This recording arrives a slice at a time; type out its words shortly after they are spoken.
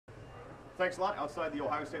Thanks a lot. Outside the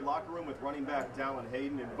Ohio State locker room with running back Dallan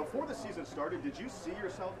Hayden. And before the season started, did you see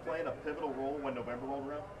yourself playing a pivotal role when November rolled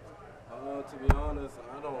around? To be honest,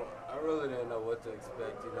 I really didn't know what to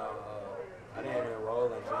expect. I didn't enroll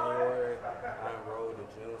in January. I enrolled in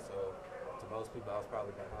June, so to most people I was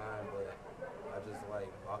probably behind. But I just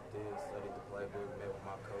locked in, studied the playbook, met with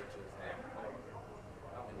my coaches, and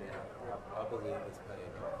then I believe it's paid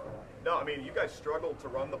off. No, I mean, you guys struggled to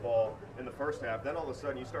run the ball in the first half. Then all of a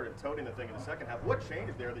sudden you started toting the thing in the second half. What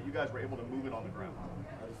changed there that you guys were able to move it on the ground?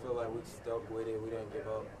 I just feel like we stuck with it. We didn't give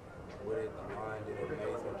up with it. The line did an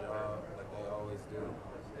amazing job, like they always do.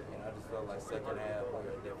 And I just felt like second half we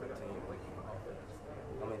were a different team with offense.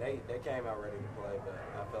 I mean, they came out ready to play, but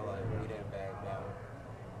I felt like we didn't back down.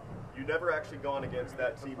 You never actually gone against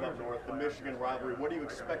that team up north, the Michigan rivalry. What are you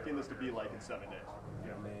expecting this to be like in 7 days?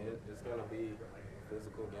 I mean, it's going to be a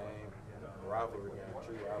physical game, a rivalry game,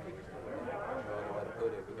 true rivalry game. No other way to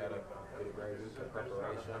put it. We got to get a great week of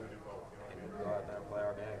preparation and go out there and play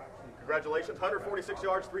our game. Congratulations, 146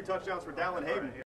 yards, 3 touchdowns for Dallan Hayden.